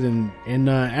interested in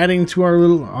adding to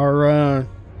our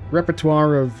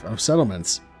repertoire of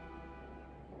settlements.